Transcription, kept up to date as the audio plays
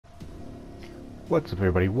What's up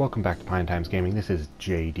everybody, welcome back to BehindTimesGaming. This is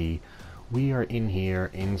JD. We are in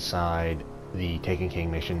here inside the Taken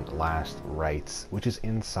King mission Last Rites, which is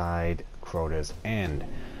inside Crota's End.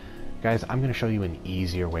 Guys, I'm going to show you an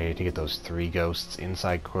easier way to get those 3 ghosts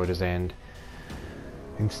inside Crota's End.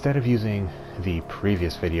 Instead of using the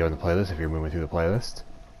previous video in the playlist, if you're moving through the playlist,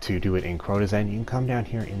 to do it in Crota's End, you can come down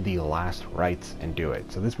here in the Last Rites and do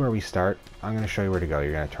it. So this is where we start. I'm going to show you where to go.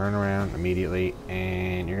 You're going to turn around immediately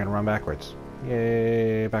and you're going to run backwards.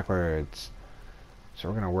 Yay, backwards. So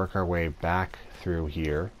we're going to work our way back through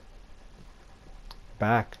here.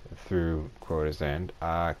 Back through Crota's End.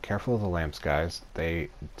 Careful of the lamps, guys. They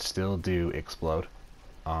still do explode.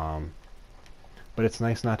 But it's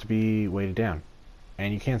nice not to be weighted down.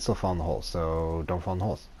 And you can still fall in the holes, so don't fall in the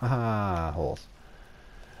holes. Haha, holes.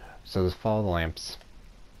 So just follow the lamps.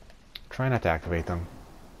 Try not to activate them.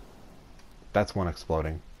 That's one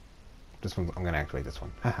exploding. This one, I'm going to activate this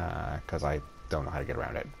one. Haha, because I don't know how to get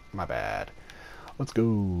around it. My bad. Let's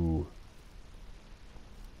go.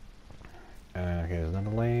 Okay, there's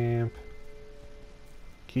another lamp.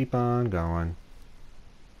 Keep on going.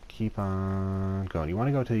 Keep on going. You want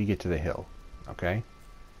to go till you get to the hill. Okay?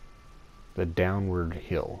 The downward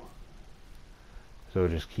hill. So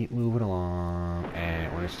just keep moving along.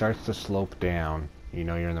 And when it starts to slope down, you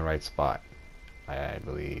know you're in the right spot. I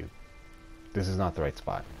believe. This is not the right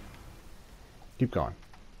spot. Keep going.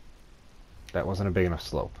 That wasn't a big enough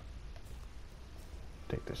slope.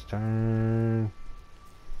 Take this turn.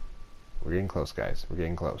 We're getting close, guys. We're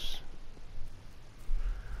getting close.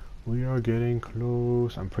 We are getting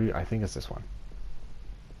close. I think it's this one.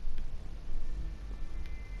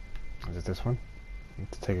 Is it this one?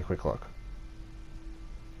 Let's take a quick look.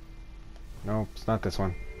 Nope, it's not this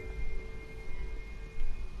one.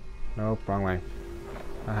 Nope, wrong way.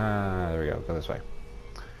 Aha, there we go. Go this way.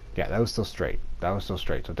 Yeah, that was still straight. That was still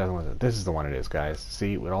straight, so it definitely wasn't. This is the one it is, guys.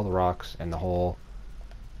 See, with all the rocks and the hole,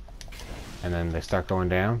 and then they start going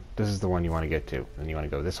down. This is the one you want to get to. And you want to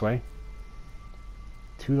go this way,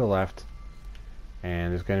 to the left,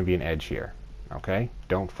 and there's going to be an edge here. Okay?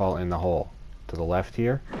 Don't fall in the hole. To the left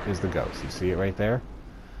here is the ghost. You see it right there?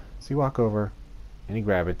 So you walk over, and you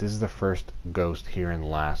grab it. This is the first ghost here in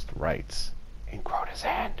Last Rites. In Crota's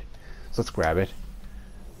End. So let's grab it.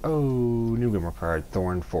 Oh, new Grimoire card,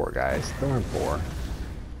 Thorn 4, guys. Thorn 4.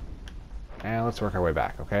 And let's work our way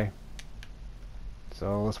back, okay?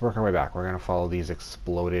 So let's work our way back. We're gonna follow these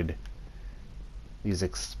explodier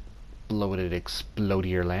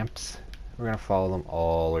lamps. We're gonna follow them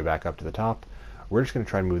all the way back up to the top. We're just gonna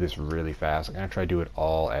try to move this really fast. I'm gonna try to do it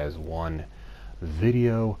all as one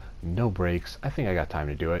video, no breaks. I think I got time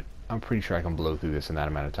to do it. I'm pretty sure I can blow through this in that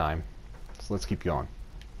amount of time. So let's keep going.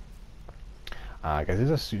 Guys, this is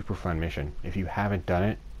a super fun mission. If you haven't done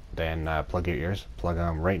it, then plug your ears, plug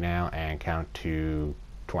them right now, and count to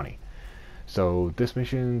 20. So this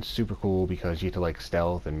mission's super cool because you get to like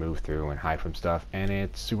stealth and move through and hide from stuff, and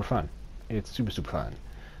it's super fun. It's super fun.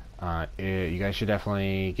 You guys should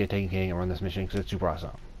definitely get Taken King and run this mission because it's super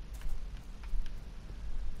awesome.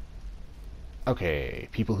 Okay,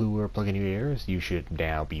 people who are plugging your ears, you should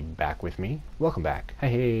now be back with me. Welcome back.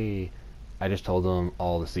 Hey. I just told them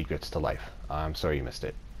all the secrets to life. I'm sorry you missed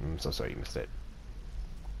it. I'm so sorry you missed it.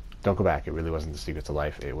 Don't go back. It really wasn't the secrets of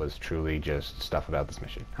life. It was truly just stuff about this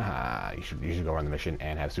mission. Haha, you should go run the mission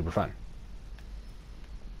and have super fun.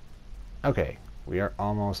 Okay, we are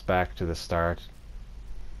almost back to the start.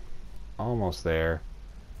 Almost there.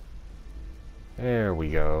 There we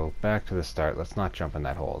go. Back to the start. Let's not jump in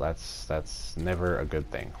that hole. That's never a good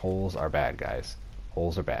thing. Holes are bad, guys.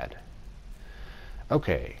 Holes are bad.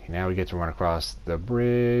 Okay, now we get to run across the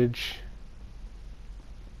bridge.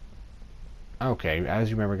 Okay, as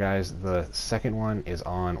you remember, guys, the second one is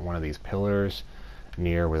on one of these pillars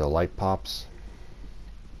near where the light pops.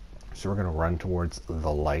 So we're going to run towards the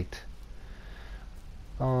light.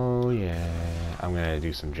 Oh, yeah. I'm going to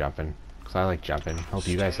do some jumping, because I like jumping. Hope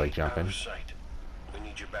you guys like jumping. We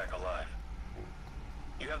need you back alive.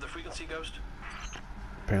 You have the frequency, Ghost?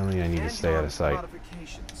 Apparently I need to stay out of sight.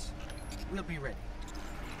 We'll be ready.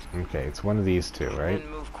 Okay, it's one of these two, right?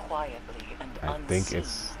 Move quietly and I think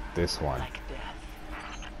it's this one. like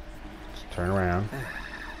death. Just turn around.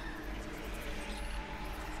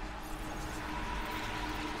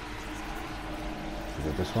 Is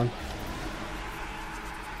it this one?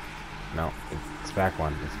 No, it's back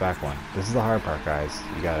one. It's back one. This is the hard part, guys.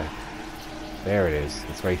 You gotta... There it is.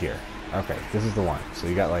 It's right here. Okay, this is the one. So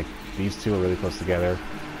you got like, these two are really close together.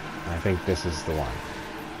 And I think this is the one.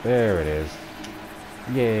 There it is.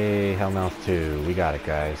 Yay, Hellmouth 2. We got it,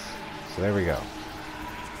 guys. So there we go.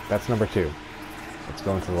 That's number 2. Let's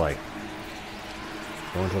go into the light.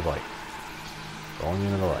 Go into the light. Going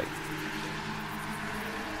into the light.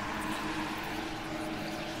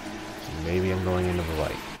 Maybe I'm going into the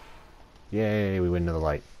light. Yay, we went into the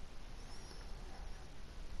light.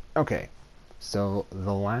 Okay, so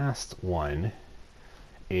the last one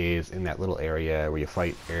is in that little area where you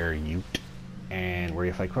fight Air Ute and where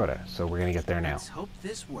you fight Crota. So we're gonna get there now. Let's hope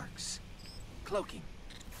this works. Cloaking.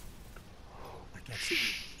 I can't see you.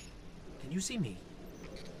 Can you see me?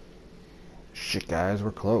 Shit, guys,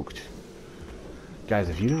 we're cloaked. Guys,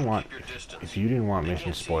 if you didn't want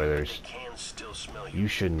mission spoilers, you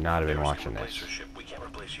should not have been watching this. We can't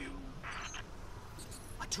replace you.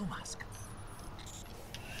 A two mask.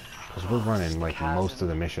 Because we're running like most of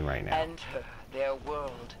the mission right now. Enter their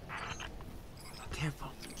world. Careful.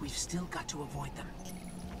 We've still got to avoid them.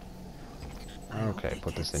 Okay,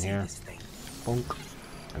 put this in here. Bonk.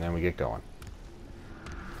 And then we get going.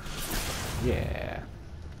 Yeah.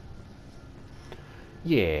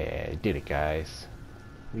 Yeah, did it, guys.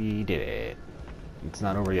 We did it. It's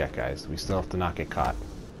not over yet, guys. We still have to not get caught.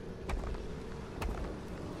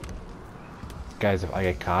 Guys, if I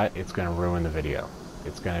get caught, it's gonna ruin the video.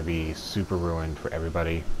 It's gonna be super ruined for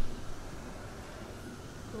everybody.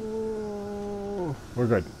 Oh, we're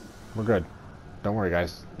good. We're good. Don't worry,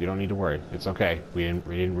 guys. You don't need to worry. It's okay. We didn't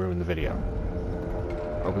ruin the video.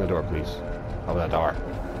 Open the door, please. Open that door.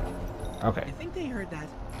 Okay. I think they heard that.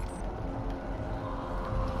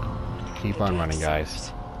 Keep on running,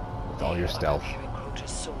 guys. With all your stealth. Carrying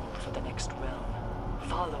Crota's soul for the next realm.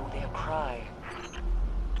 Follow their cry.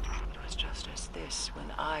 It was just as this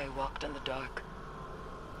when I walked in the dark.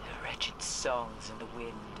 Their wretched songs in the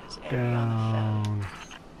wind as Ariana fell. Down.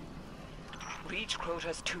 Reach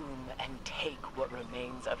Crota's tomb and take what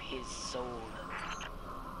remains of his soul.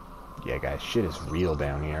 Yeah, guys, shit is real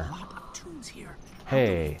down here. A lot of tombs here.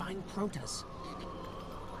 Hey. How do we find Crota's?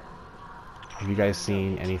 Have you guys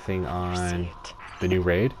seen anything on the new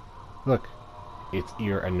raid? Look, it's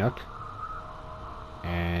Ear Anuk,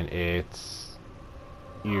 and it's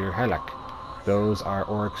Ear Helak. Those are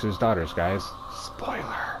Oryx's daughters, guys.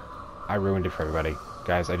 Spoiler. I ruined it for everybody.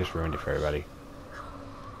 Guys, I just ruined it for everybody.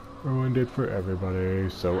 Ruined it for everybody.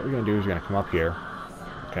 So what we're going to do is we're going to come up here.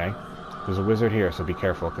 Okay? There's a wizard here, so be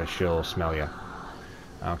careful, because she'll smell you.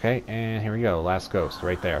 Okay, and here we go. Last ghost,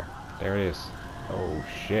 right there. There it is. Oh,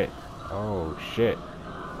 shit. Oh, shit.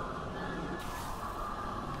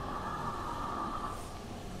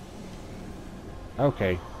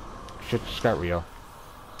 Okay. Shit just got real.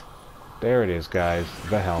 There it is, guys.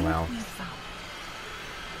 The Hellmouth.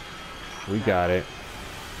 We got it.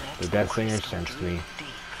 The Death Singer sensed me. Deep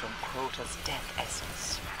from Crota's death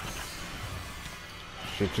essence.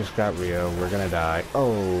 Shit just got real. We're gonna die.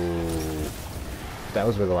 Oh. That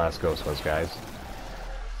was where the last ghost was, guys.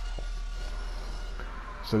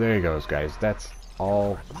 So there he goes, guys. That's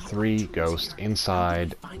all 3 ghosts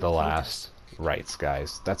inside the last rites,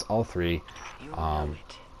 guys. That's all 3.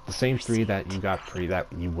 The same 3 that you got that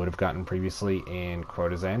you would have gotten previously in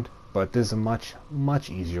Crota's End, but there's a much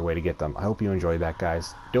easier way to get them. I hope you enjoyed that,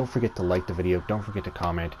 guys. Don't forget to like the video, don't forget to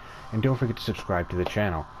comment, and don't forget to subscribe to the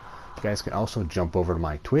channel. You guys can also jump over to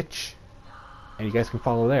my Twitch, and you guys can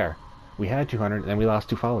follow there. We had 200, and then we lost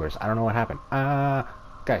 2 followers. I don't know what happened.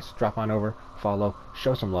 Guys, drop on over, follow,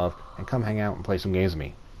 show some love, and come hang out and play some games with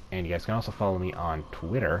me. And you guys can also follow me on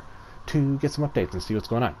Twitter to get some updates and see what's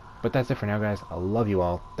going on. But that's it for now, guys. I love you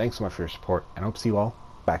all. Thanks so much for your support, and I hope to see you all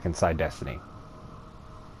back inside Destiny.